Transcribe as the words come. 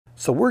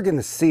So we're going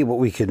to see what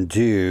we can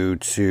do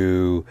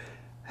to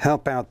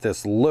help out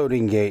this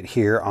loading gate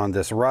here on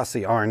this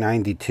Rossi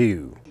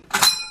R92.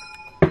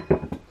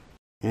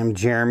 I'm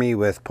Jeremy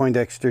with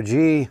Poindexter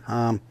G.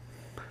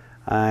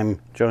 I'm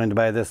joined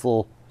by this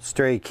little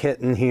stray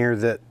kitten here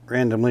that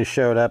randomly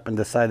showed up and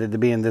decided to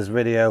be in this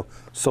video.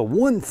 So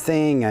one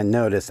thing I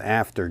noticed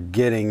after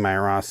getting my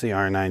Rossi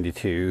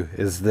R92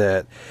 is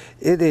that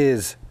it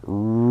is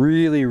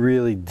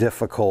really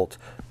difficult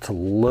to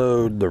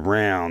load the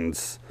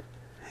rounds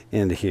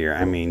into here.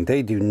 I mean,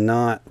 they do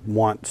not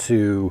want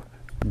to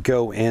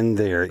go in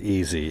there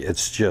easy.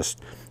 It's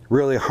just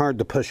really hard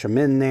to push them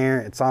in there.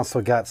 It's also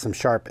got some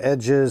sharp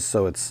edges,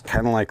 so it's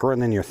kind of like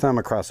running your thumb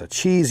across a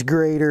cheese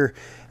grater.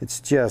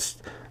 It's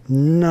just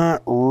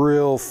not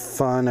real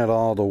fun at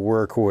all to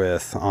work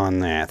with on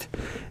that.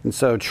 And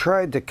so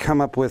tried to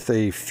come up with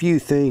a few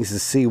things to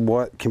see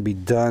what can be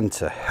done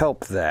to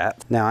help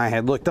that. Now, I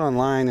had looked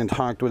online and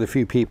talked with a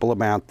few people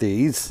about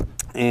these,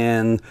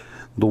 and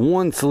the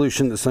one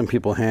solution that some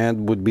people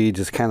had would be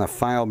just kind of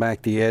file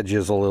back the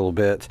edges a little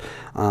bit.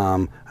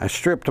 I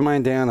stripped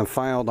mine down and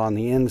filed on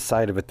the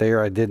inside of it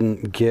there. I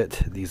didn't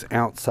get these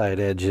outside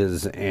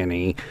edges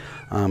any,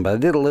 but I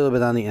did a little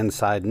bit on the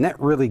inside, and that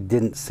really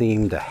didn't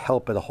seem to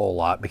help it a whole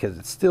lot because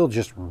it's still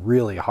just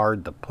really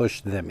hard to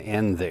push them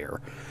in there.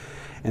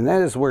 And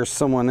that is where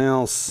someone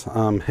else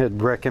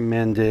had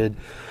recommended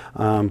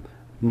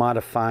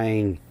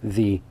modifying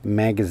the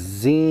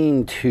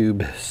magazine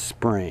tube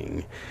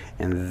spring,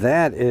 and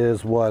that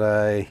is what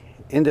I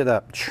ended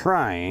up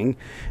trying.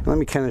 Let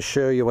me kind of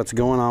show you what's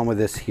going on with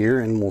this here,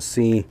 and we'll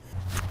see.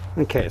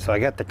 Okay, so I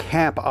got the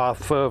cap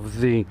off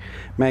of the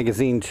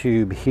magazine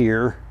tube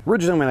here.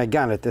 Originally when I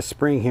got it, this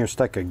spring here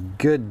stuck a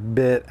good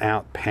bit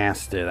out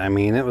past it. I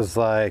mean, it was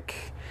like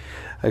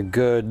a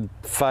good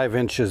 5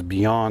 inches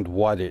beyond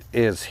what it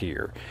is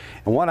here.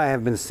 And what I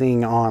have been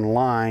seeing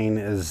online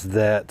is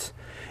that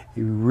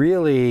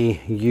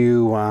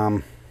you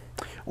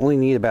only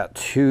need about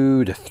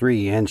 2 to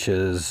 3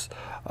 inches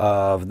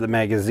of the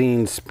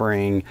magazine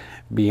spring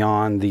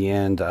beyond the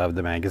end of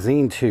the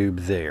magazine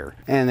tube there.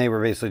 And they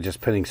were basically just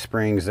putting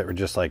springs that were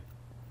just like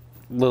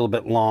a little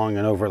bit long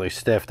and overly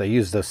stiff. They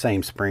used those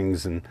same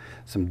springs in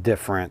some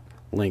different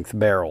length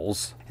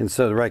barrels, and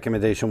so the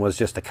recommendation was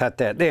just to cut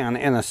that down,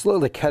 and I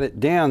slowly cut it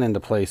down into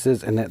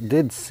places, and that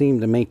did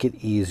seem to make it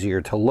easier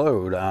to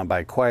load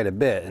by quite a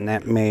bit, and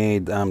that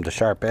made the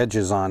sharp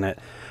edges on it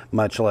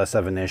much less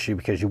of an issue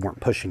because you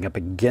weren't pushing up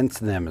against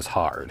them as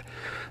hard.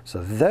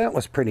 So that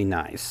was pretty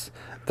nice.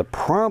 The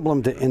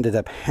problem that ended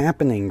up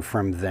happening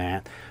from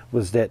that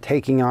was that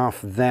taking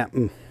off a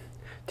good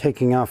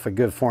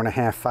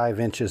 4.5–5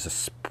 inches of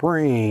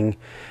spring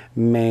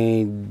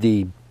made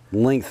the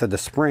length of the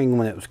spring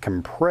when it was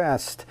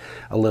compressed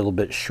a little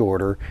bit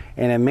shorter,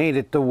 and it made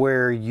it to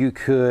where you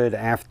could,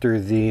 after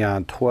the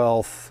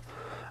 12th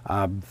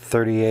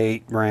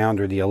 38 round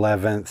or the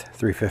 11th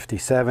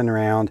 357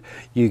 round,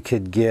 you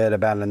could get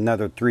about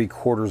another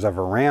 3/4 of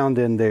a round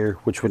in there,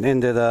 which would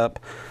ended up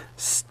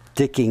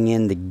sticking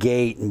in the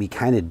gate and be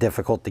kind of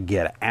difficult to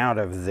get out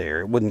of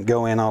there. It wouldn't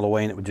go in all the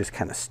way, and it would just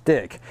kind of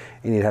stick,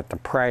 and you'd have to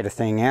pry the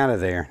thing out of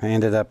there. I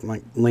ended up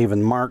like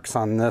leaving marks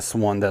on this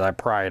one that I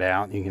pried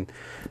out. You can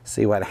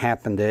see what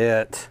happened to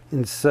it.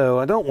 And so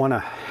I don't want to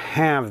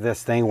have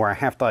this thing where I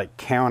have to like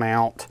count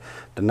out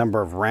the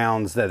number of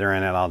rounds that are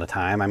in it all the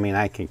time. I mean,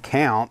 I can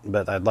count,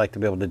 but I'd like to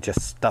be able to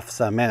just stuff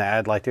some in it.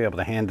 I'd like to be able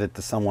to hand it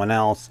to someone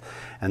else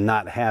and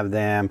not have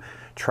them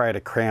try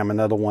to cram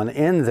another one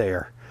in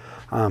there.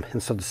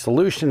 And so the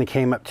solution that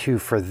came up to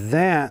for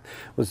that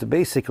was to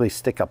basically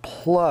stick a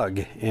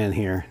plug in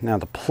here. Now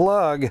the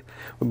plug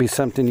would be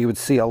something you would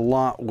see a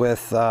lot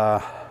with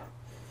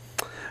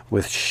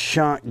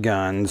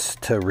shotguns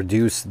to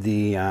reduce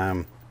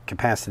the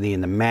capacity in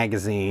the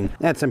magazine.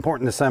 That's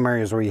important to some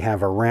areas where you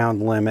have a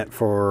round limit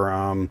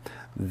for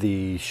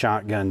the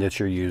shotgun that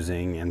you're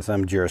using in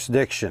some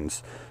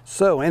jurisdictions.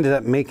 So ended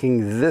up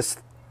making this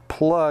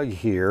plug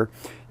here.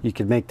 You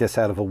could make this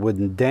out of a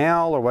wooden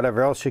dowel or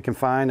whatever else you can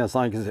find, as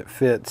long as it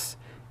fits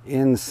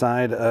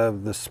inside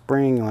of the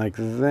spring like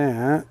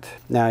that.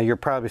 Now you're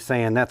probably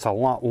saying that's a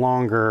lot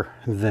longer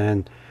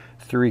than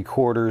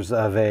 3/4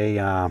 of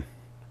a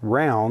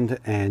round,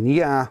 and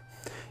yeah,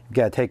 you've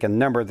got to take a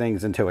number of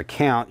things into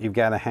account. You've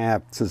got to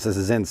have, since this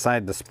is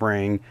inside the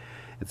spring,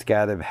 it's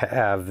got to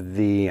have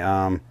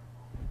the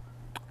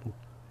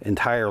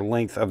entire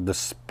length of the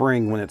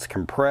spring when it's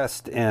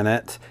compressed in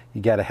it.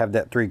 You got to have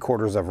that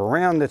 3/4 of a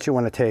round that you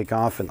want to take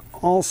off. And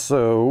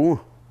also,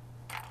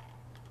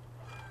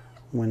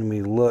 when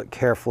we look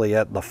carefully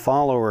at the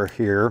follower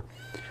here,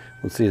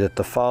 we'll see that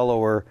the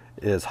follower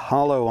is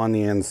hollow on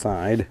the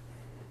inside,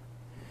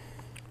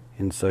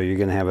 and so you're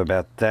going to have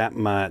about that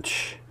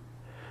much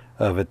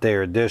of it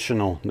there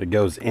additional that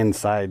goes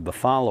inside the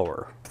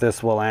follower.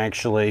 This will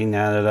actually,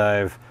 now that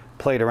I've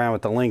played around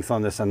with the length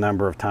on this a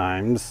number of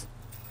times,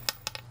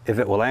 if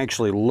it will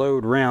actually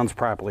load rounds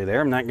properly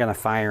there. I'm not going to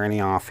fire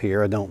any off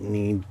here. I don't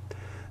need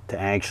to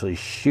actually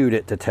shoot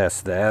it to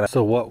test that.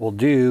 So what we'll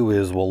do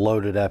is we'll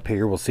load it up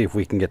here. We'll see if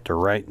we can get the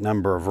right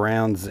number of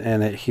rounds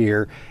in it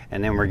here,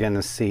 and then we're going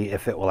to see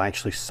if it will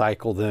actually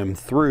cycle them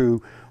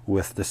through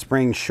with the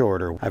spring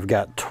shorter. I've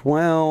got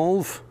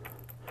 12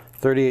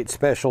 38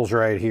 specials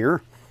right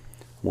here.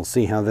 We'll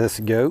see how this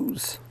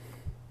goes.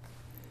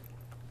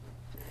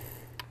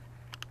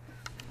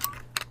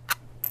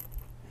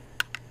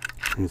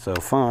 And so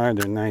far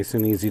they're nice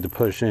and easy to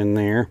push in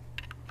there.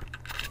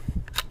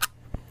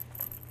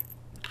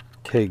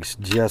 Takes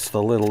just a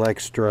little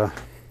extra.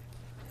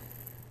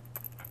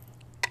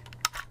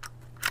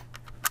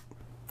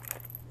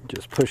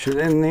 Just push it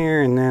in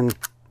there, and then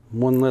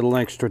one little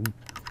extra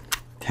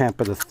tap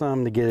of the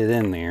thumb to get it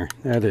in there.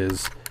 That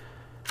is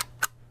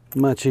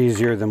much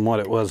easier than what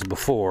it was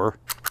before.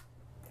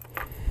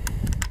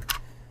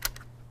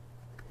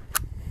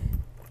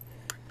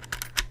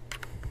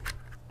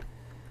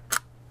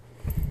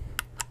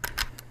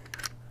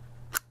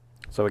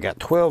 So we got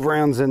 12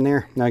 rounds in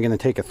there. Now I'm going to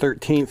take a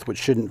 13th, which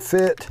shouldn't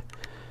fit,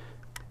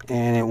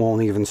 and it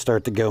won't even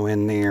start to go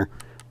in there.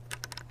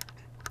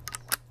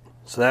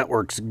 So that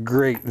works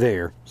great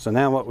there. So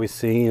now what we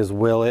see is,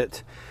 will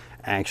it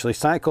actually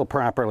cycle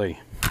properly?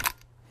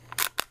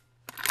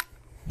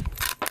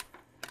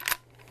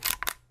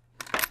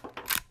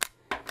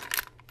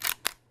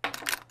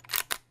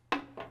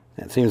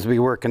 That seems to be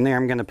working there.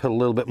 I'm going to put a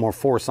little bit more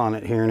force on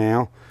it here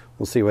now.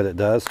 We'll see what it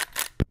does.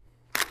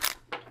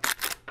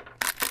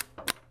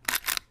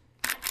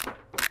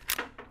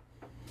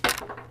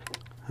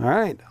 All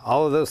right,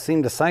 all of those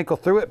seem to cycle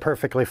through it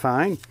perfectly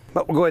fine.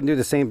 But we'll go ahead and do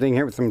the same thing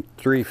here with some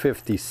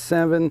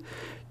 357.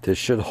 This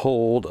should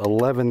hold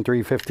 11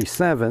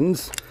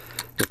 357s.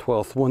 The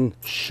 12th one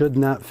should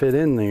not fit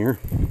in there.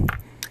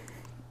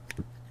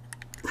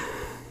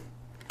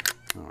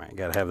 All right,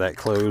 gotta have that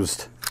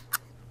closed.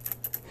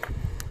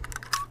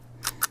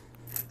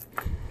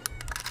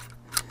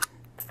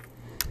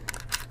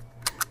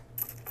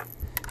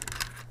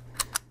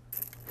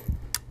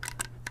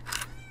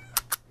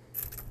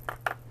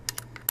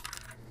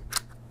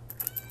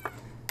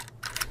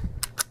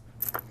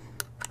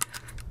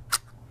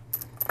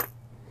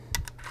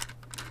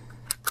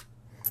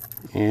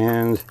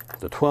 And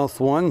the 12th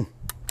one,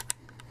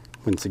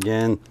 once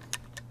again,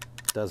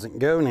 doesn't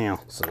go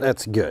now, so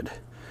that's good.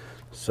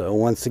 So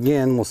once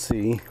again, we'll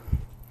see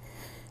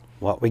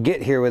what we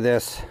get here with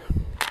this.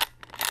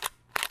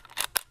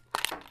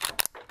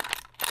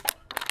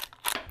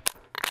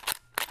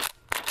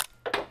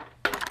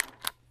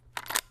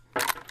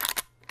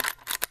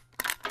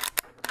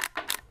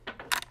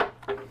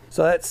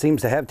 So that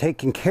seems to have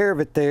taken care of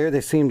it there. They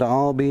seem to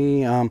all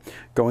be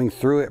going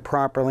through it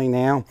properly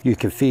now. You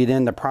can feed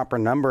in the proper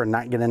number and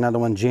not get another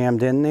one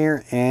jammed in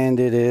there.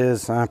 And it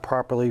is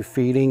properly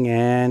feeding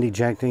and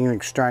ejecting and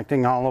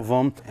extracting all of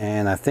them.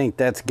 And I think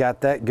that's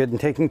got that good and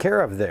taken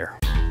care of there.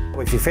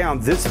 If you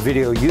found this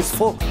video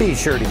useful, be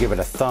sure to give it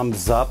a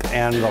thumbs up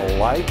and a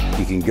like.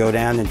 You can go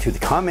down into the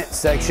comment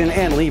section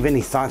and leave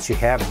any thoughts you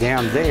have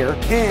down there.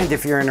 And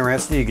if you're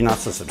interested, you can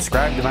also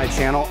subscribe to my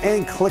channel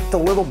and click the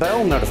little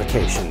bell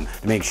notification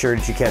to make sure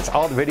that you catch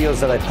all the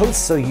videos that I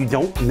post so you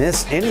don't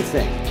miss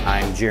anything.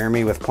 I'm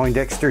Jeremy with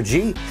Poindexter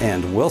G,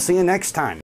 and we'll see you next time.